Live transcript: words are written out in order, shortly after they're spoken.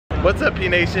What's up, P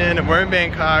Nation? We're in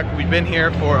Bangkok. We've been here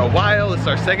for a while. This is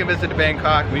our second visit to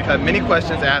Bangkok. We've had many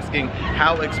questions asking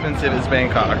how expensive is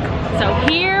Bangkok. So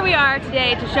here we are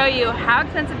today to show you how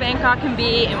expensive Bangkok can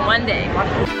be in one day.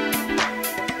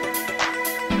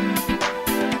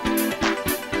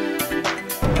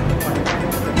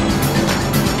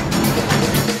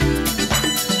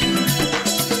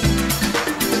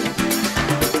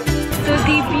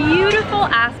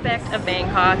 Aspect of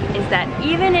Bangkok is that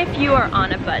even if you are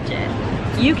on a budget,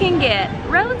 you can get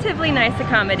relatively nice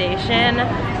accommodation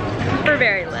for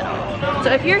very little.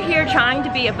 So if you're here trying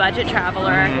to be a budget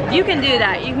traveler, you can do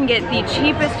that. You can get the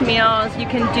cheapest meals, you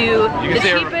can do the cheapest.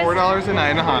 You can stay for $4 a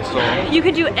night in a hostel. You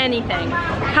could do anything.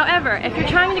 However, if you're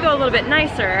trying to go a little bit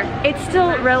nicer, it's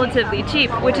still relatively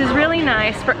cheap, which is really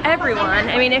nice for everyone.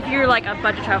 I mean, if you're like a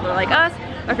budget traveler like us,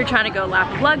 or if you're trying to go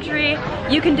lap of luxury,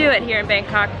 you can do it here in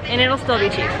Bangkok and it'll still be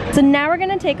cheap. So now we're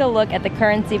gonna take a look at the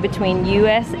currency between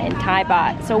US and Thai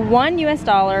baht. So $1 US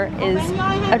is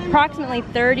approximately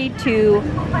 32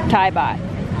 Thai baht.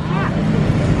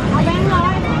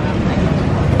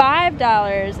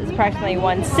 $5 is approximately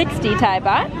 160 Thai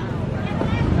baht.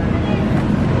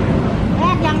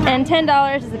 And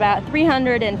 $10 is about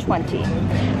 320.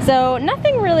 So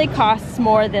nothing really costs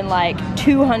more than like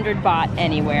 200 baht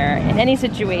anywhere in any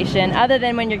situation other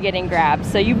than when you're getting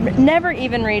grabs. So you never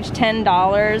even reach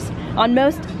 $10 on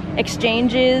most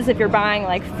exchanges if you're buying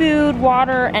like food,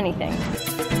 water, anything.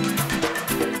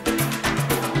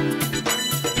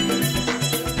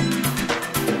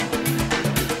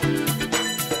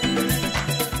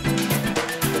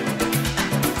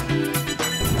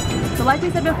 So like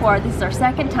we said before, this is our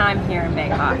second time here in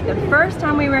Bangkok. The first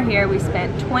time we were here, we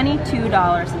spent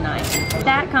 $22 a night.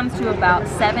 That comes to about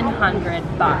 700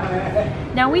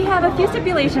 baht. Now we have a few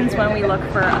stipulations when we look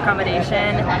for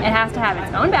accommodation. It has to have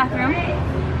its own bathroom,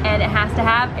 and it has to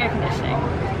have air conditioning.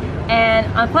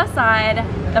 And on the plus side,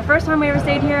 the first time we ever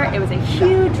stayed here, it was a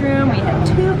huge room. We had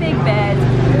 2 big beds,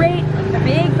 great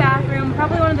big bathroom,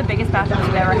 probably one of the biggest bathrooms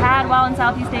we've ever had while in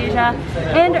Southeast Asia,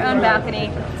 and our own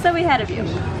balcony, so we had a view.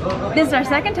 This is our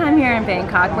second time here in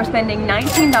Bangkok. We're spending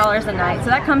 $19 a night, so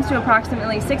that comes to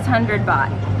approximately 600 baht.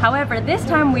 However, this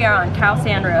time we are on Khao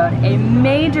San Road, a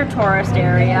major tourist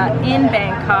area in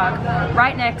Bangkok,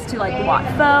 right next to like Wat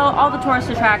Pho, all the tourist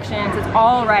attractions, it's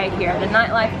all right here, the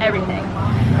nightlife, everything.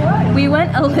 We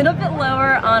went a little bit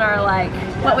lower on our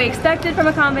what we expected from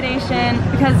accommodation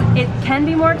because it can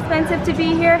be more expensive to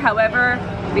be here. However,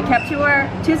 we kept to our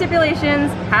 2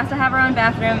 stipulations, has to have our own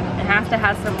bathroom and has to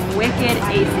have some wicked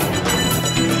AC.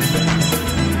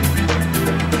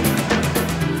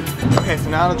 Okay, so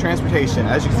now the transportation.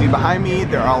 As you can see behind me,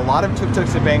 there are a lot of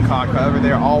tuk-tuks in Bangkok. However,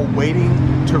 they're all waiting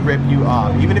to rip you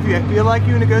off. Even if you feel like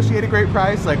you negotiate a great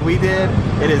price like we did,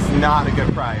 it is not a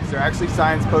good price. There are actually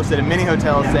signs posted in many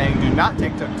hotels saying do not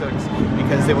take tuk-tuks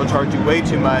because they will charge you way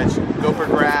too much. Go for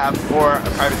Grab or a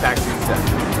private taxi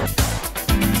instead.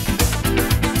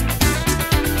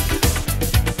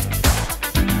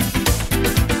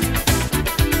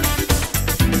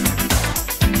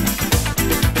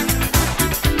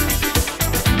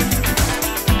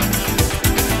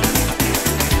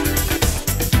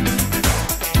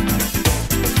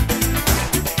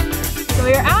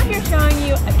 We are out here showing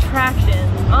you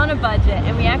attractions on a budget,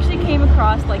 and we actually came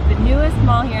across like the newest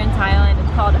mall here in Thailand.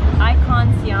 It's called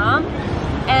Icon Siam,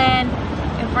 and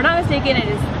if we're not mistaken, it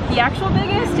is the actual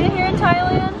biggest here in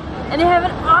Thailand. And they have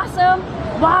an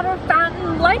awesome water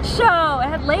fountain light show. It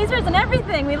had lasers and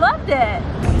everything. We loved it.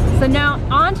 So now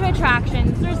on to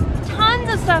attractions. There's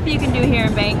tons of stuff you can do here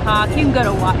in Bangkok. You can go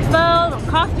to Wat Pho,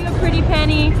 it'll cost you a pretty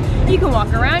penny. You can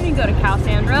walk around, you can go to Khao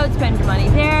San Road, spend your money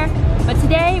there. But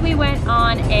today we went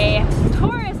on a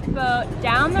tourist boat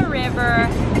down the river.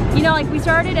 You know, like we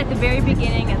started at the very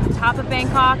beginning at the top of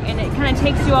Bangkok, and it kind of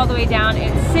takes you all the way down.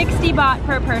 It's 60 baht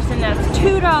per person, that's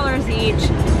 $2 each,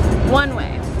 one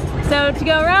way. So to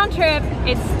go round trip,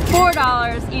 it's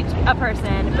 $4 each a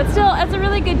person. But still, it's a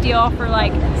really good deal for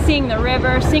like seeing the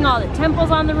river, seeing all the temples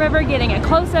on the river, getting a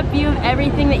close-up view of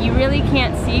everything that you really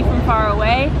can't see from far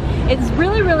away. It's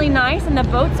really, really nice, and the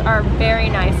boats are very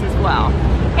nice as well.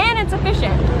 And it's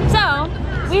efficient. So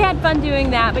we had fun doing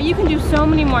that, but you can do so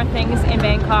many more things in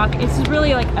Bangkok. It's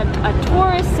really like a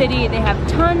tourist city. They have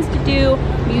tons to do,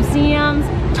 museums,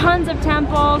 tons of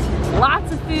temples, lots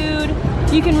of food.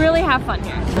 You can really have fun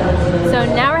here. So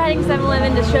now we're heading to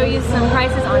 7-Eleven to show you some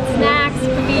prices on snacks,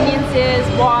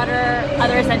 conveniences, water,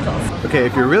 other essentials. Okay,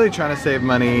 if you're really trying to save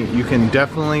money, you can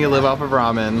definitely live off of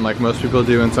ramen like most people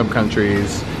do in some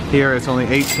countries. Here it's only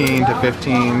 18 to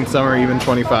 15, some are even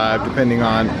 25, depending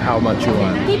on how much you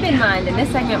want. Keep in mind, in this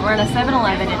segment, we're in a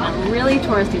 7-Eleven in a really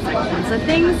touristy section, so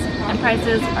things and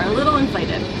prices are a little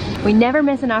inflated. We never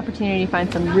miss an opportunity to find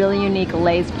some really unique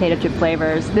Lay's potato chip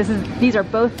flavors. These are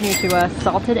both new to us,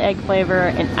 salted egg flavor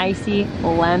and icy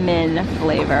lemon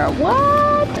flavor.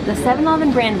 What? The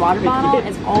 7-Eleven brand water bottle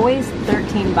is always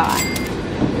 13 baht.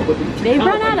 They've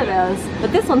run out of those,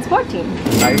 but this one's 14.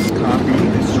 Iced coffee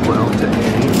is 12 to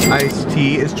 8. Iced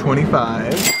tea is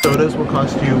 25. Sodas will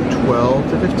cost you 12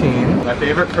 to 15. My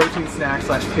favorite protein snack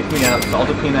slash pick-me-up,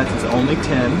 salted peanuts, is only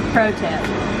 10. Pro tip,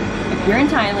 if you're in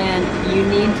Thailand, you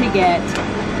need to get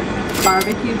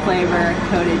barbecue flavor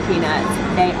coated peanuts.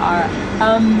 They are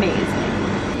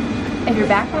amazing. If you're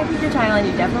backpacking through Thailand,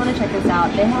 you definitely want to check this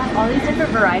out. They have all these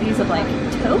different varieties of like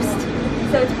toast.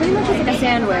 So it's pretty much just like a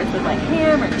sandwich with like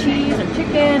ham or cheese or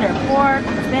chicken or pork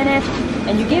or spinach,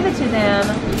 and you give it to them,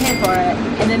 you pay for it,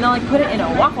 and then they'll like put it in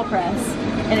a waffle press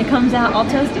and it comes out all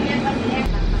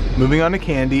toasty. Moving on to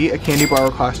candy, a candy bar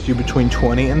will cost you between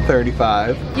 20 and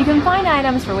 35. You can find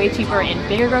items for way cheaper in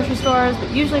bigger grocery stores,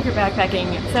 but usually if you're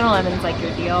backpacking, 7-Eleven's like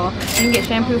your deal. You can get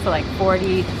shampoo for like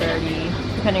 40 to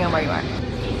 30, depending on where you are.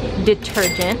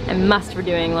 Detergent, a must for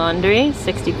doing laundry,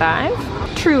 65.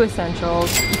 True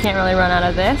essentials, you can't really run out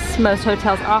of this. Most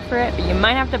hotels offer it, but you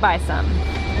might have to buy some.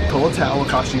 Cold towel will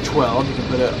cost you 12. You can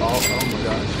put it all, oh my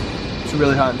gosh. It's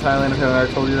really hot in Thailand, if I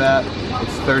ever told you that.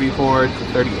 It's 34 to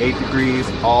 38 degrees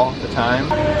all the time.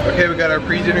 Okay, we got our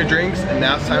pre-dinner drinks, and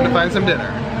now it's time to find some dinner.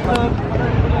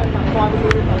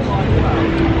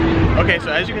 Okay, so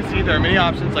as you can see, there are many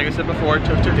options. Like I said before,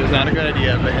 tuk-tuk is not a good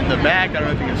idea, but in the back, I don't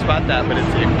know if you can spot that, but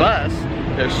it's a bus.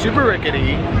 They're super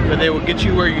rickety, but they will get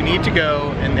you where you need to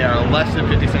go, and they are less than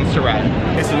 50 cents to ride.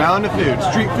 Okay, so now into food.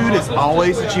 Street food is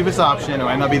always the cheapest option. It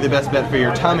might not be the best bet for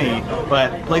your tummy,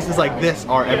 but places like this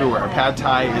are everywhere. Pad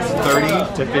Thai is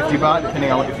 30 to 50 baht,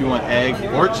 depending on if you want egg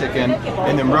or chicken.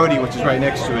 And then roti, which is right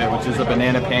next to it, which is a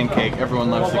banana pancake everyone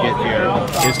loves to get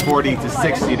here, is 40 to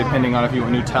 60, depending on if you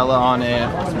want Nutella on it,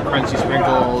 or some crunchy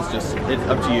sprinkles, just it's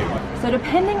up to you. So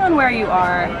depending on where you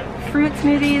are, fruit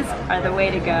smoothies are the way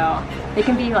to go. They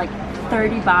can be like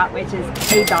 30 baht, which is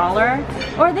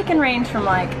 $1, or they can range from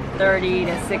like 30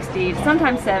 to 60,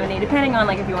 sometimes 70, depending on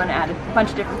like if you want to add a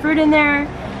bunch of different fruit in there.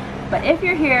 But if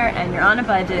you're here and you're on a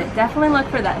budget, definitely look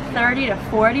for that 30 to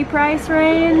 40 price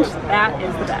range. That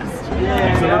is the best. So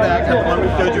we're back at the one we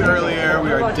showed you earlier.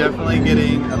 We are definitely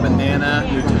getting a banana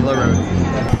Nutella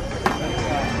roti.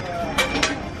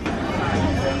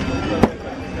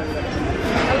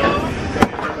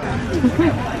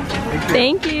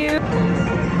 Thank you.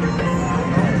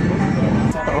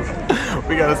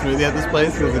 We got a smoothie at this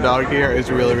place because the dog here is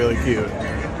really, really cute.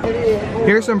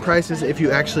 Here are some prices if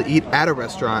you actually eat at a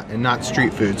restaurant and not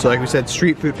street food. So like we said,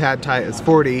 street food pad thai is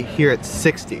 40, here it's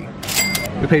 60.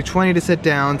 We pay 20 to sit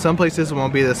down. Some places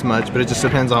won't be this much, but it just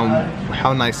depends on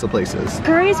how nice the place is.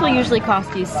 Curries will usually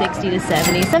cost you 60 to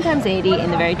 70, sometimes 80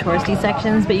 in the very touristy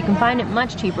sections, but you can find it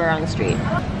much cheaper on the street.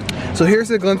 So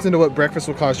here's a glimpse into what breakfast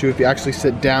will cost you if you actually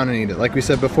sit down and eat it. Like we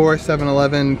said before,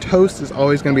 7-Eleven toast is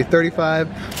always going to be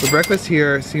 35. The breakfast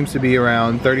here seems to be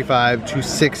around 35 to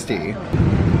 60.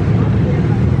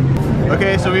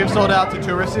 Okay, so we have sold out to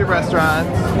touristy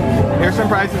restaurants. Here's some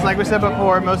prices. Like we said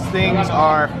before, most things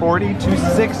are 40 to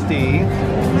 60.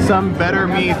 Some better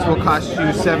meats will cost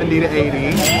you 70 to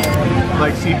 80.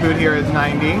 Like seafood here is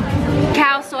 90.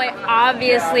 Cow soy,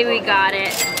 obviously we got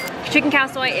it. Chicken cow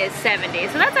soy is 70,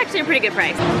 so that's actually a pretty good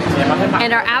price.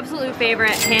 And our absolute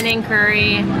favorite, Panang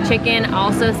curry chicken,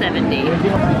 also 70.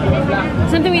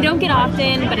 Something we don't get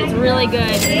often, but it's really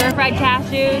good. Stir-fried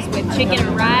cashews with chicken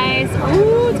and rice.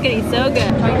 Ooh, it's getting so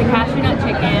good. Like the cashew nut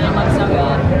chicken, it looks so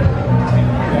good.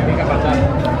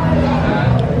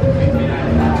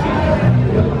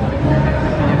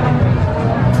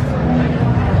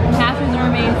 Cashews are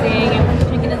amazing,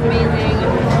 chicken is amazing.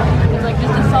 It's like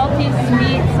just a salty,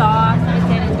 sweet sauce.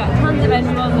 And it's got tons of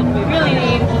vegetables, which we really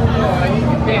need.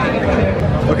 Very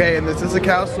good. Okay, and this is a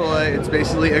cow soy. It's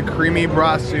basically a creamy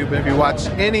broth soup. And if you watch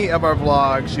any of our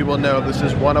vlogs, you will know this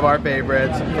is one of our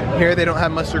favorites. Here they don't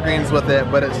have mustard greens with it,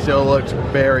 but it still looks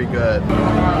very good.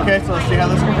 Okay, so let's see how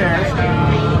this compares.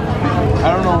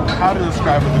 I don't know how to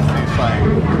describe what this tastes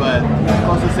like, but the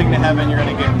closest thing to heaven you're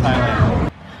gonna get in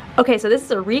Thailand. Okay, so this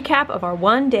is a recap of our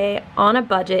one day on a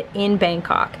budget in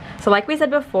Bangkok. So like we said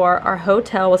before, our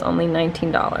hotel was only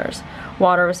 $19.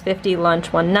 Water was 50,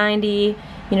 lunch 190.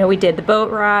 You know, we did the boat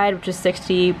ride, which is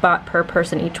 60 baht per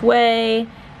person each way.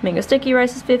 Mango sticky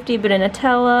rice is 50, banana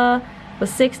Nutella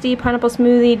was 60, pineapple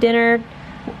smoothie, dinner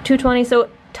 220. So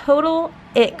total,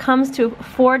 it comes to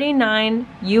 $49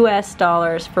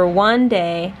 US for one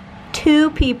day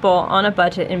 2 people on a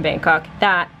budget in Bangkok,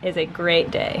 that is a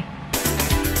great day.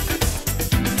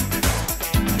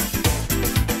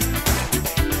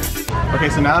 Okay,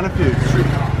 so now on a food street.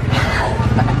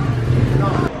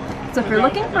 So if you're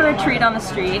looking for a treat on the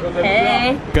street,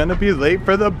 hey. Gonna be late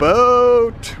for the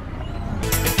boat.